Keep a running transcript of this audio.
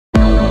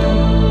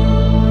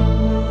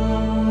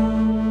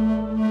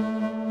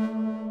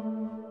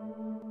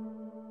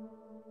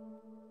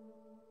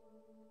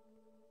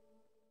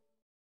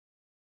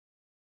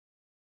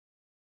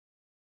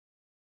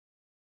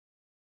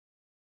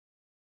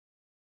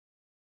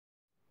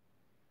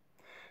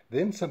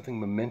Then something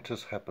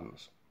momentous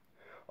happens.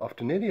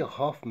 After nearly a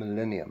half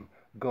millennium,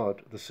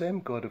 God, the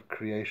same God of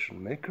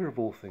creation, maker of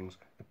all things,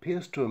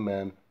 appears to a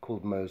man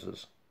called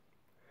Moses.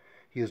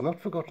 He has not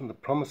forgotten the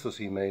promises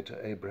he made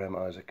to Abraham,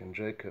 Isaac, and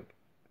Jacob.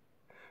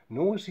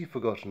 Nor has he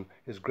forgotten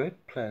his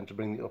great plan to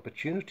bring the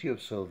opportunity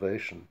of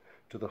salvation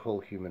to the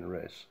whole human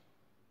race.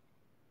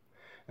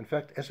 In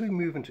fact, as we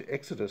move into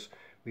Exodus,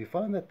 we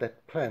find that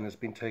that plan has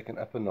been taken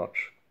up a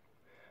notch.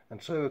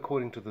 And so,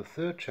 according to the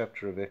 3rd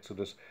chapter of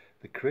Exodus,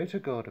 the Creator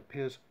God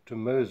appears to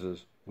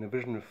Moses in a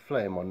vision of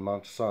flame on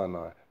Mount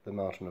Sinai, the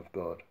mountain of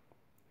God.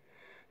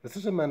 This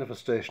is a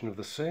manifestation of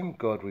the same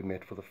God we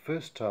met for the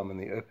first time in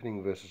the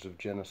opening verses of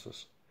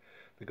Genesis,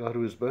 the God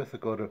who is both a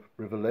God of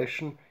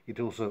revelation, yet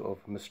also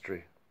of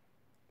mystery.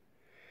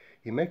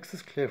 He makes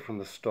this clear from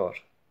the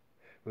start.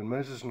 When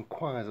Moses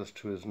inquires as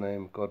to his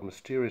name, God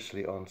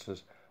mysteriously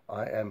answers,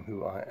 "I am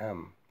who I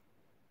am.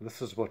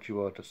 This is what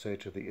you are to say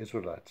to the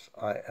Israelites,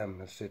 I am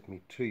has sent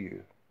me to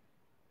you."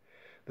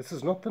 This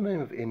is not the name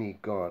of any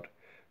God.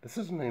 This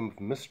is a name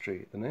of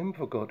mystery, the name of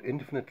a God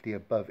infinitely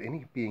above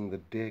any being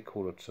that dare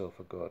call itself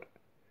a God.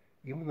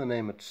 Even the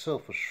name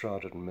itself is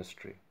shrouded in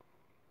mystery.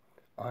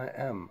 I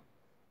am.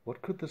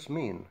 What could this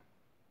mean?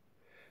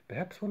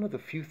 Perhaps one of the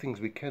few things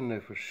we can know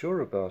for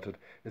sure about it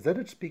is that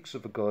it speaks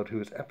of a God who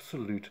is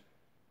absolute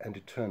and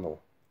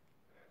eternal.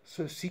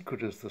 So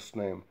secret is this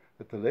name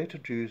that the later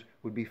Jews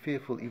would be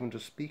fearful even to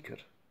speak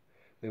it.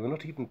 They were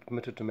not even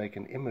permitted to make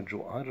an image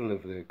or idol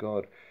of their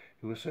God,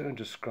 who was so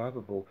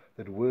indescribable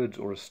that words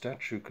or a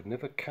statue could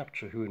never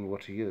capture who and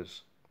what he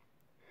is.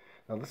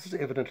 Now this is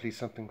evidently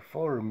something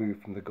far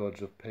removed from the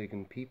gods of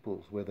pagan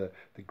peoples, whether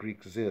the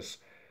Greek Zeus,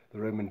 the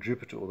Roman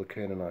Jupiter, or the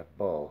Canaanite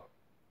Baal.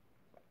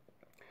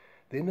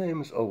 Their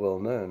names are well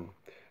known.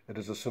 It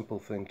is a simple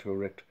thing to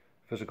erect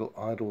physical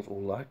idols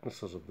or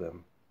likenesses of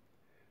them.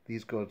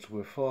 These gods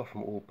were far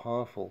from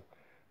all-powerful.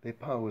 Their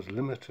power was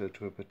limited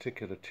to a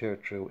particular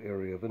territorial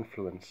area of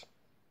influence.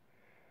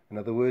 In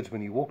other words,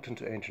 when you walked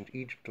into ancient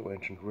Egypt or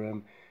ancient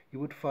Rome, you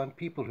would find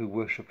people who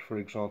worshipped, for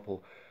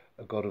example,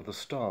 a god of the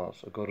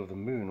stars, a god of the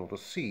moon or the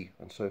sea,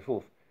 and so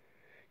forth.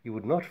 You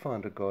would not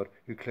find a god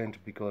who claimed to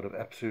be God of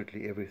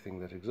absolutely everything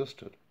that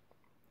existed.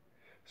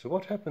 So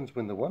what happens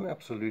when the one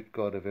absolute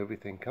God of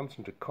everything comes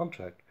into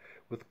contact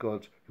with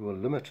gods who are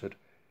limited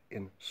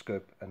in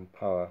scope and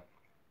power?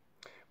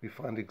 We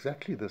find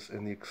exactly this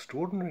in the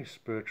extraordinary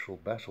spiritual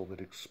battle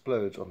that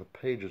explodes on the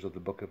pages of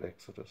the book of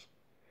Exodus.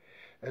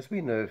 As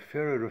we know,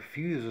 Pharaoh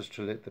refuses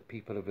to let the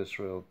people of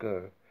Israel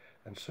go,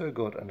 and so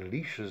God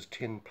unleashes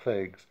 10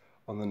 plagues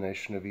on the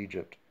nation of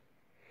Egypt.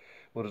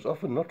 What is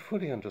often not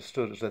fully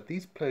understood is that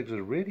these plagues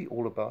are really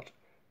all about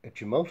a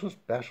tumultuous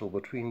battle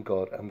between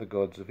God and the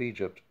gods of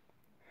Egypt.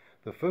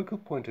 The focal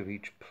point of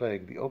each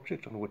plague, the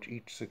object on which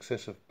each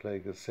successive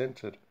plague is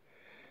centered,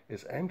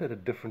 is aimed at a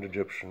different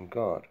Egyptian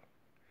god.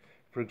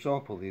 For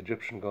example, the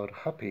Egyptian god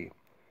Hapi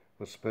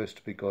was supposed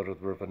to be god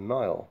of the river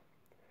Nile.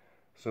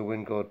 So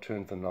when God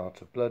turned the Nile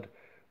to blood,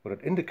 what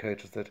it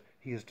indicates is that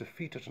he has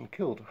defeated and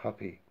killed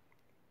Hapi,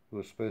 who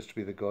was supposed to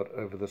be the god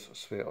over this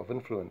sphere of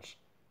influence.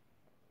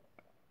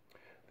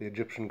 The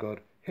Egyptian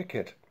god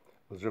Heket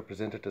was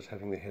represented as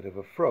having the head of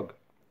a frog.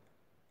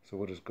 So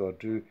what does God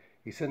do?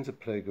 He sends a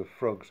plague of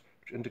frogs,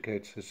 which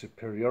indicates his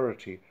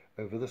superiority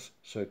over this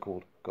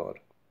so-called God.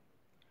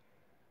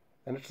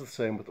 And it's the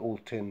same with all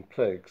 10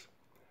 plagues.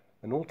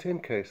 In all 10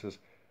 cases,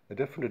 a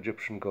different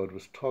Egyptian god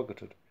was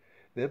targeted,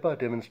 thereby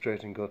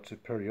demonstrating God's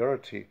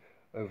superiority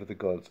over the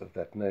gods of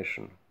that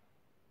nation,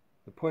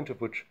 the point of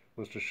which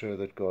was to show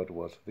that God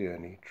was the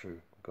only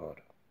true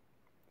God.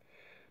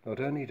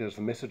 Not only does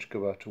the message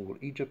go out to all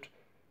Egypt,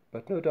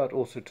 but no doubt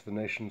also to the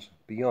nations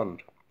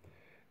beyond.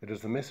 It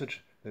is the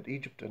message that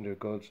Egypt and her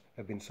gods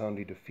have been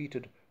soundly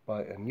defeated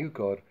by a new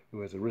God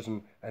who has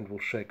arisen and will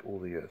shake all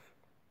the earth.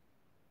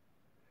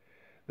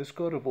 This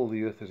God of all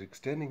the earth is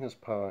extending his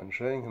power and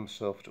showing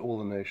himself to all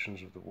the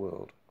nations of the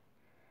world.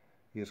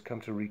 He has come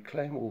to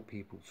reclaim all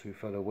peoples who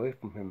fell away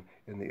from him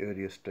in the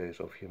earliest days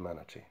of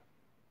humanity.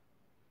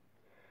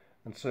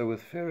 And so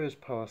with Pharaoh's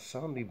power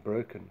soundly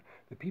broken,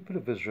 the people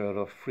of Israel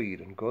are freed,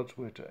 and God's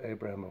word to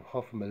Abraham of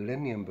half a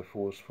millennium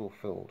before is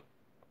fulfilled.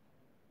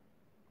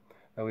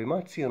 Now we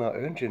might see in our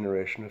own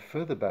generation a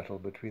further battle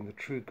between the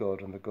true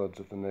God and the gods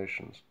of the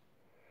nations.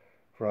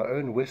 For our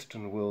own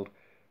Western world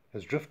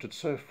has drifted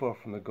so far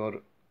from the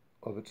God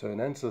of its own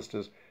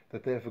ancestors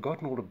that they have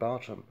forgotten all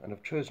about him and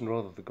have chosen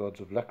rather the gods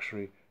of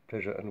luxury,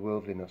 pleasure, and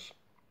worldliness.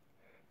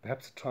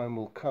 Perhaps a time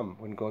will come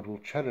when God will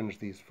challenge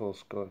these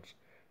false gods,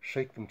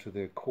 shake them to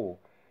their core,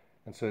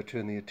 and so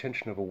turn the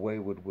attention of a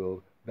wayward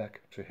world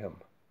back to him.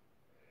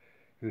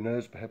 Who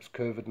knows, perhaps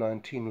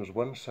COVID-19 was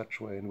one such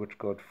way in which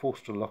God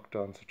forced a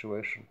lockdown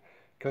situation,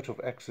 cut off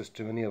access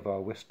to many of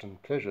our Western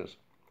pleasures,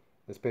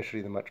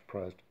 especially the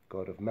much-prized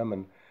God of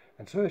Mammon,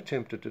 and so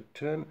attempted to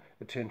turn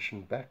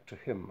attention back to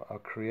him, our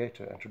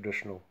Creator and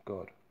traditional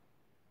God.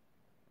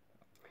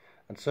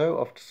 And so,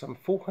 after some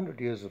 400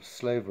 years of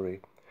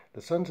slavery,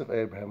 the sons of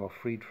Abraham are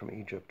freed from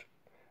Egypt,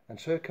 and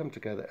so come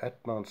together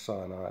at Mount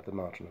Sinai, the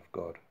mountain of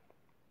God.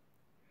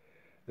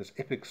 This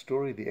epic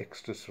story, the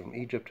Exodus from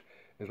Egypt,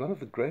 is one of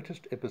the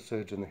greatest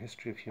episodes in the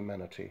history of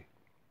humanity.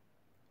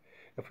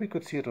 If we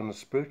could see it on a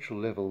spiritual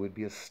level, we'd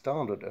be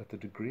astounded at the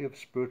degree of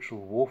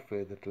spiritual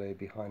warfare that lay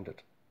behind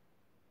it.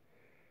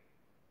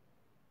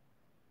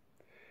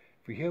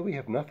 For here we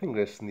have nothing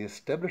less than the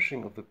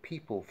establishing of the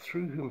people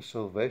through whom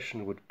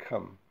salvation would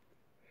come.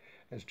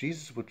 As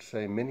Jesus would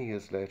say many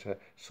years later,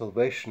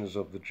 salvation is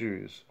of the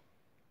Jews.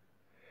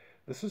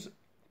 This is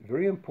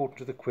very important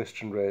to the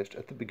question raised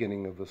at the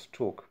beginning of this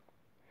talk.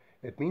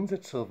 It means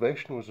that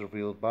salvation was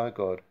revealed by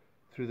God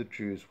through the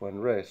Jews, one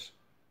race.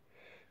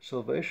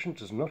 Salvation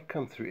does not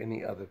come through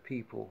any other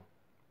people.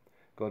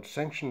 God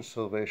sanctions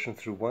salvation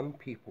through one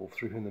people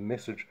through whom the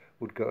message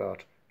would go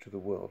out to the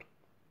world.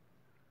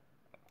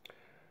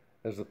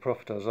 As the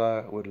prophet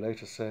Isaiah would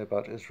later say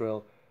about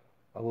Israel,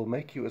 I will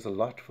make you as a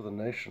light for the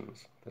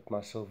nations, that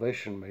my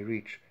salvation may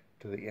reach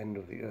to the end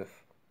of the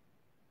earth.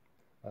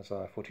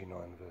 Isaiah 49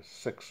 verse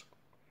 6.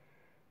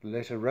 The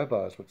later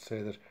rabbis would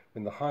say that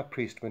when the high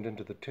priest went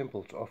into the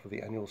temple to offer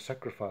the annual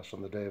sacrifice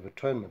on the Day of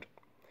Atonement,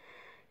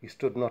 he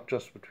stood not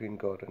just between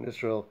God and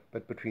Israel,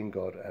 but between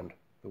God and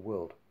the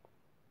world.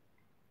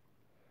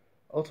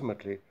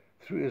 Ultimately,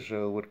 through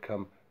Israel would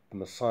come the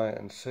Messiah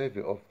and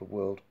Saviour of the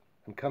world,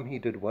 and come he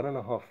did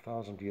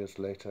 1,500 years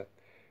later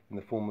in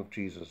the form of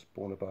Jesus,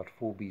 born about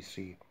 4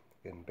 BC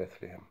in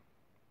Bethlehem.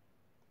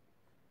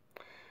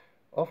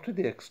 After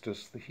the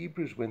Exodus, the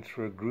Hebrews went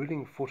through a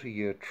grueling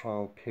 40-year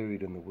trial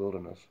period in the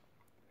wilderness,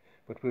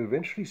 but were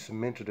eventually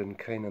cemented in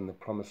Canaan, the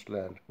promised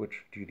land,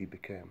 which duly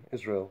became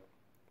Israel.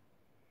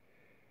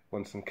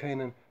 Once in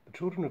Canaan, the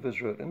children of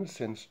Israel, in a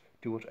sense,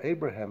 do what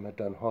Abraham had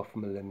done half a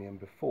millennium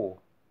before.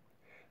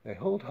 They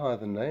hold high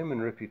the name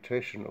and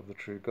reputation of the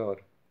true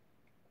God.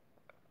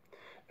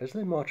 As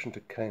they march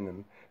into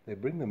Canaan, they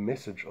bring the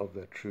message of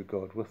that true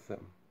God with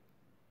them.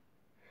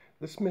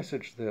 This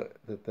message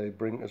that they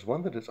bring is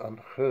one that is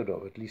unheard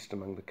of, at least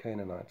among the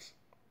Canaanites.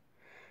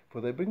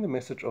 For they bring the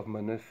message of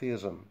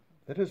monotheism,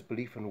 that is,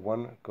 belief in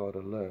one God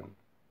alone,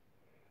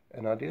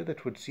 an idea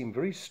that would seem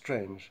very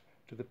strange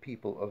to the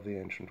people of the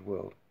ancient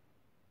world.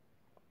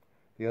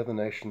 The other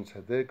nations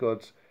had their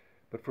gods,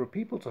 but for a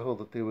people to hold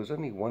that there was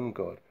only one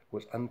God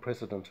was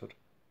unprecedented.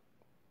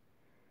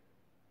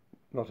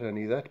 Not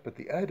only that, but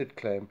the added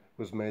claim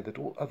was made that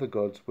all other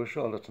gods were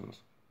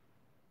charlatans.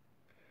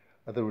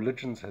 Other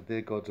religions had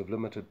their gods of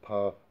limited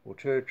power or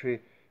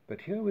territory,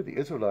 but here were the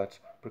Israelites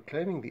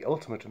proclaiming the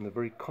ultimate in the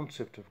very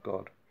concept of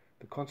God,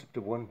 the concept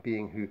of one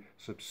being who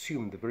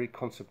subsumed the very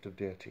concept of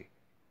deity.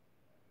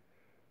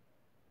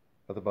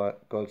 Other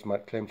gods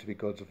might claim to be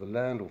gods of the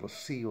land or the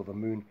sea or the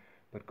moon,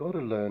 but God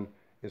alone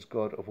is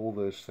God of all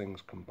those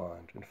things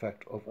combined, in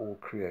fact, of all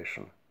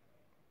creation.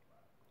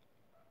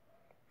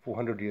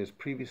 400 years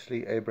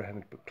previously, Abraham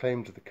had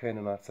proclaimed to the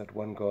Canaanites that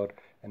one God,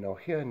 and now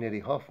here,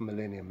 nearly half a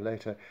millennium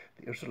later,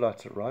 the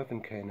Israelites arrive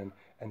in Canaan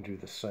and do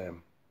the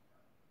same.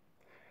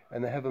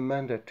 And they have a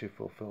mandate to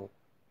fulfill.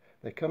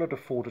 They cannot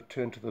afford to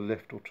turn to the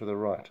left or to the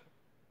right.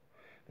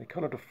 They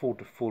cannot afford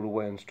to fall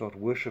away and start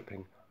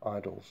worshipping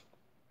idols.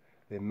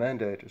 Their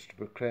mandate is to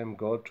proclaim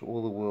God to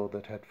all the world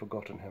that had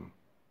forgotten him.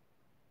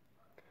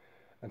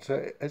 And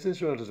so, as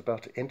Israel is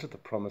about to enter the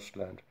promised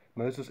land,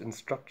 Moses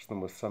instructs them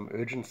with some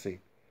urgency.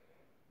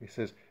 He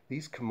says,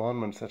 these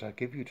commandments that I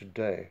give you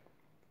today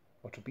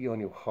are to be on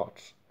your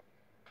hearts.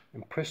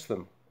 Impress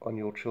them on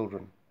your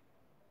children.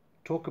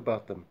 Talk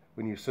about them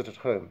when you sit at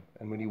home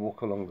and when you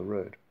walk along the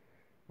road,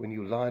 when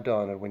you lie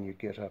down and when you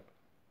get up.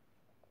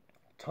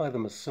 Tie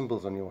them as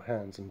symbols on your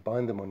hands and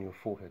bind them on your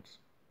foreheads.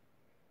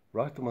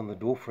 Write them on the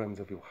doorframes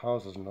of your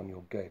houses and on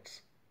your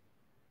gates.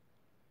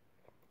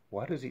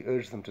 Why does he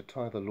urge them to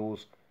tie the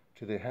laws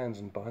to their hands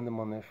and bind them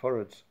on their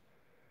foreheads?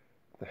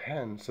 The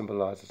hand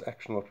symbolizes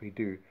action, what we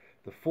do.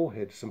 The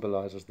forehead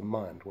symbolizes the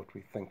mind, what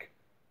we think.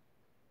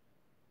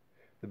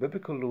 The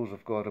biblical laws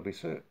of God are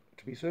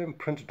to be so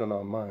imprinted on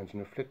our minds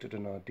and reflected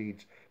in our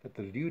deeds that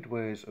the lewd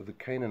ways of the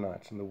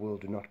Canaanites in the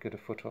world do not get a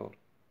foothold.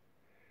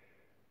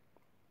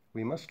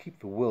 We must keep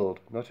the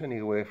world not only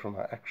away from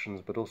our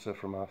actions but also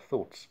from our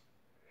thoughts.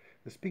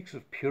 This speaks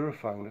of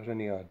purifying not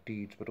only our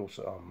deeds but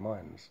also our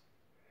minds,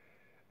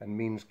 and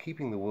means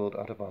keeping the world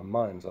out of our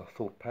minds, our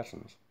thought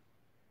patterns.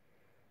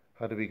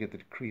 How do we get the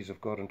decrees of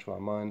God into our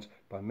minds?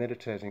 By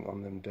meditating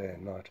on them day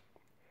and night,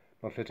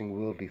 not letting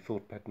worldly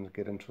thought patterns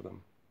get into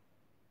them.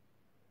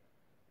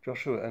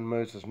 Joshua and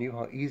Moses knew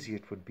how easy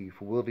it would be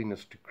for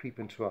worldliness to creep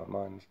into our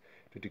minds,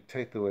 to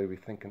dictate the way we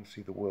think and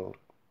see the world.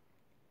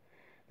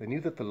 They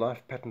knew that the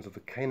life patterns of the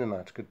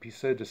Canaanites could be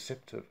so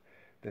deceptive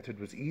that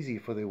it was easy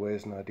for their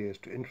ways and ideas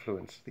to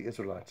influence the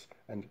Israelites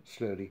and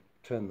slowly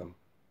turn them.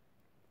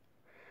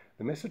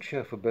 The message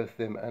here for both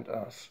them and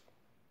us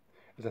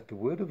is that the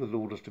word of the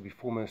Lord is to be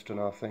foremost in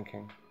our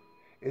thinking.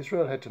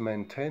 Israel had to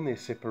maintain their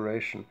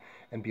separation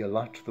and be a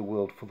light to the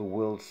world for the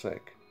world's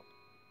sake.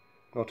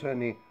 Not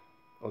only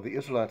are the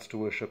Israelites to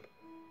worship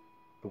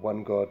the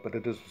one God, but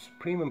it is of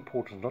supreme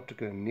importance not to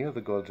go near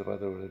the gods of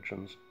other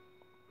religions.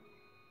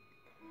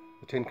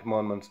 The Ten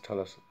Commandments tell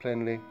us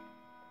plainly,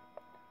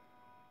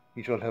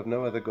 "You shall have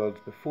no other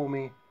gods before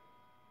me.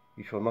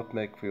 You shall not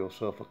make for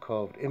yourself a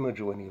carved image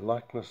or any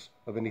likeness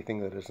of anything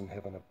that is in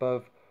heaven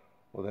above,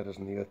 or that is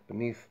in the earth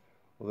beneath,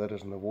 or that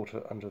is in the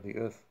water under the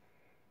earth.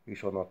 You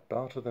shall not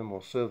bow to them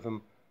or serve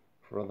them,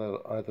 for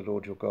I, the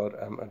Lord your God,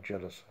 am a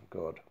jealous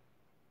God.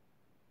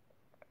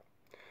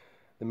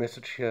 The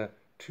message here,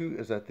 too,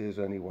 is that there is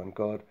only one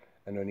God,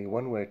 and only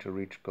one way to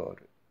reach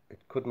God. It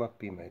could not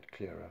be made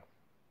clearer.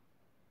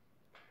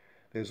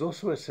 There is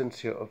also a sense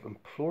here of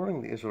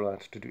imploring the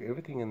Israelites to do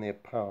everything in their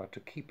power to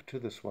keep to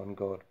this one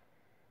God,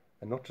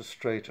 and not to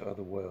stray to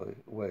other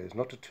ways,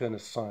 not to turn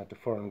aside to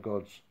foreign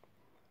gods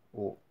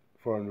or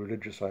foreign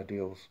religious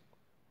ideals.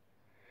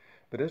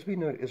 But as we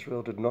know,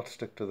 Israel did not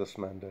stick to this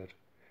mandate.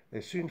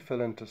 They soon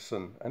fell into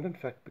sin, and in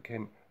fact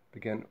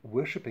began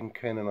worshipping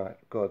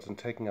Canaanite gods and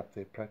taking up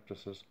their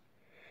practices,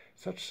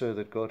 such so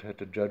that God had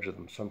to judge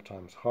them,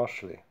 sometimes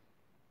harshly.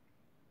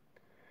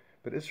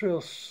 But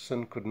Israel's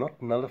sin could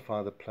not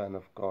nullify the plan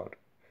of God.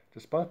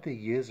 Despite their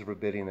years of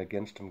rebellion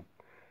against him,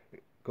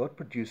 God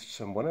produced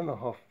some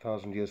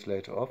 1,500 years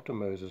later, after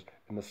Moses,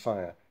 a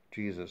Messiah,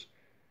 Jesus,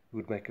 who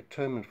would make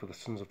atonement for the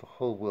sins of the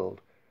whole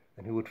world,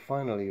 and who would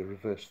finally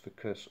reverse the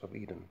curse of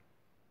Eden.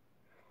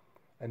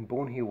 And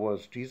born he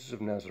was, Jesus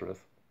of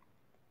Nazareth.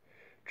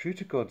 True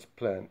to God's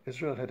plan,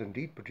 Israel had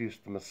indeed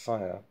produced the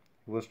Messiah,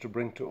 who was to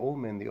bring to all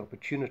men the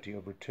opportunity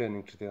of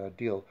returning to the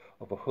ideal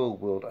of a whole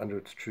world under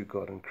its true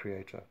God and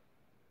Creator.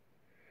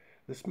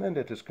 This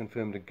mandate is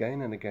confirmed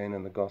again and again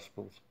in the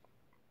Gospels.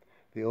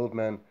 The old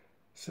man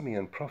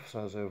Simeon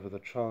prophesies over the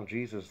child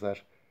Jesus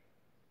that,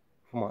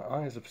 "For my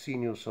eyes have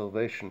seen your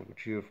salvation,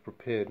 which you have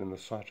prepared in the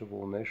sight of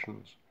all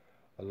nations,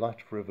 a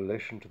light for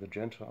revelation to the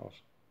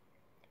Gentiles."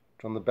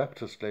 John the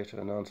Baptist later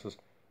announces,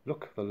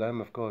 "Look, the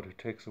Lamb of God who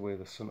takes away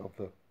the sin of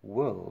the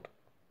world."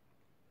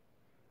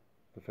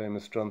 The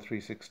famous John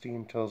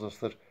 3:16 tells us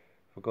that,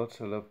 "For God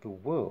so loved the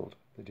world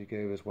that he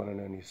gave his one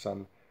and only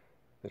Son,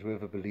 that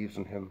whoever believes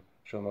in him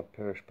shall not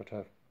perish but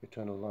have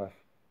eternal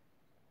life."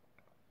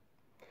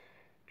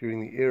 During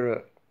the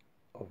era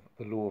of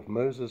the law of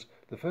Moses,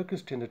 the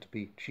focus tended to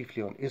be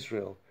chiefly on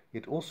Israel,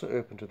 yet also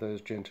open to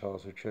those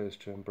Gentiles who chose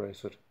to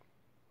embrace it.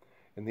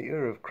 In the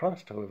era of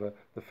Christ, however,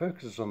 the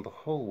focus is on the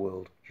whole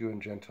world, Jew and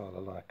Gentile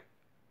alike.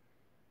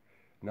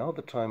 Now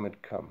the time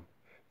had come.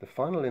 The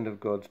final end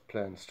of God's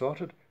plan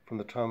started from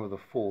the time of the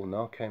fall,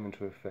 now came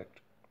into effect.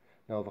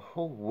 Now the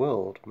whole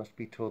world must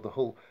be told the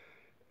whole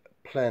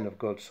plan of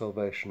God's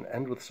salvation,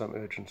 and with some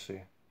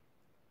urgency.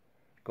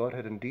 God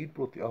had indeed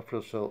brought the offer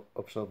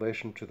of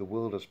salvation to the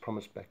world as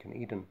promised back in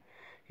Eden.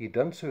 He had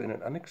done so in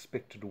an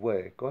unexpected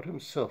way. God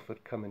himself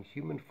had come in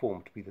human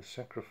form to be the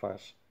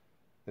sacrifice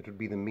that would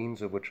be the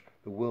means of which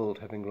the world,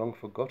 having long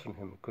forgotten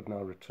him, could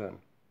now return.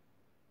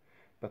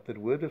 But that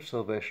word of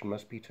salvation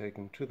must be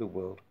taken to the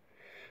world.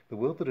 The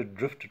world that had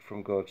drifted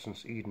from God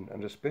since Eden,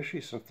 and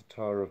especially since the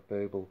Tower of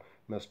Babel,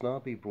 must now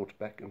be brought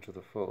back into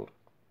the fold.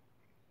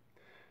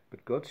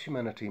 But God's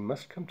humanity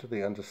must come to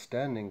the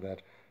understanding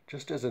that,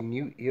 just as a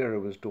new era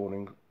was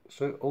dawning,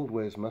 so old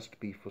ways must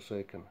be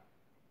forsaken.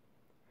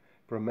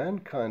 For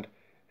mankind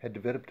had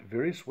developed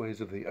various ways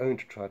of their own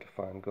to try to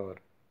find God,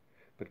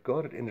 but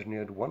God had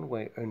engineered one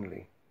way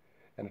only,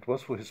 and it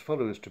was for his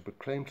followers to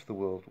proclaim to the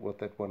world what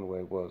that one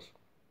way was.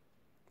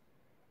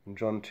 In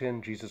John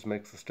 10, Jesus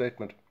makes the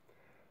statement,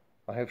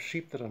 "I have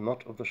sheep that are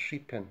not of the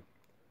sheep pen.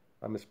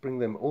 I must bring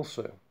them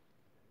also.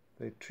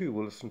 They too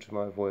will listen to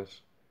my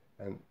voice,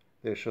 and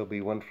there shall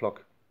be one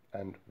flock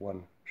and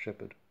one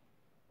shepherd."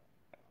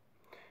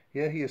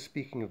 Here he is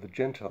speaking of the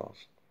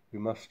Gentiles, who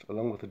must,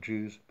 along with the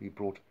Jews, be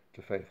brought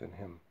to faith in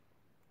him.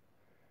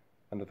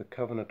 Under the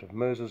covenant of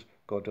Moses,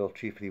 God dealt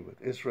chiefly with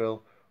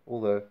Israel,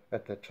 although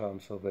at that time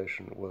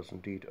salvation was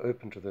indeed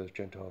open to those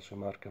Gentiles who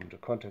might come into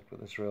contact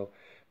with Israel.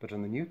 But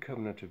in the new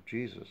covenant of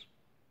Jesus,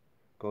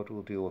 God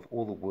will deal with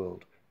all the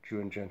world,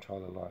 Jew and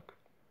Gentile alike.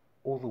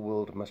 All the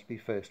world must be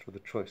faced with a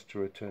choice to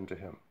return to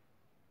him.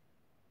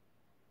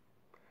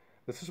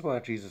 This is why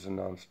Jesus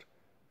announced,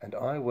 "And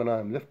I, when I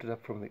am lifted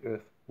up from the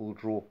earth, will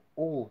draw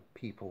all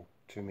people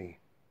to me."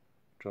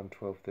 John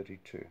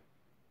 12:32.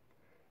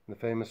 In the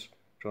famous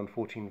John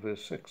 14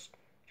 verse 6,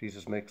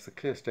 Jesus makes the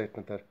clear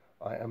statement that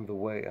 "I am the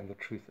way and the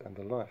truth and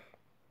the life.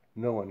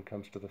 No one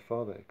comes to the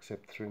Father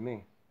except through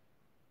me."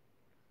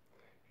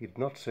 He did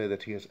not say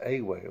that he is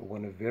a way or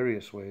one of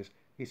various ways.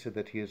 He said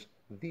that he is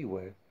the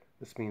way.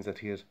 This means that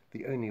he is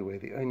the only way,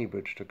 the only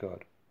bridge to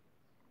God.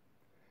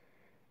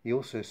 He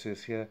also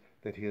says here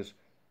that he is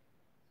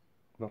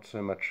not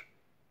so much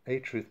a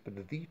truth,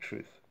 but the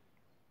truth.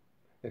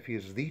 If he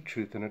is the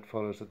truth, then it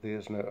follows that there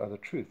is no other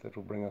truth that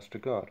will bring us to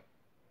God.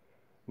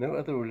 No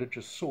other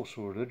religious source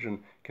or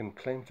religion can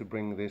claim to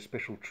bring their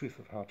special truth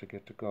of how to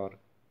get to God.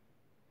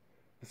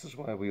 This is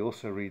why we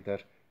also read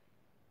that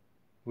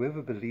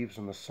whoever believes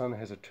in the Son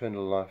has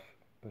eternal life,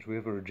 but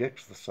whoever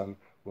rejects the Son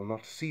will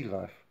not see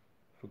life,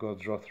 for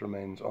God's wrath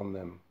remains on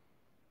them.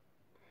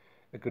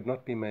 It could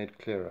not be made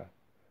clearer.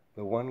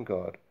 The one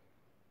God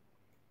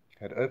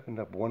had opened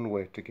up one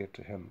way to get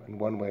to him, and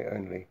one way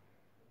only.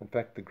 In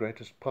fact, the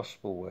greatest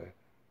possible way,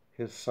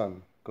 his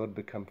Son, God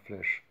become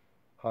flesh,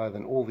 higher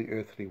than all the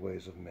earthly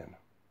ways of men.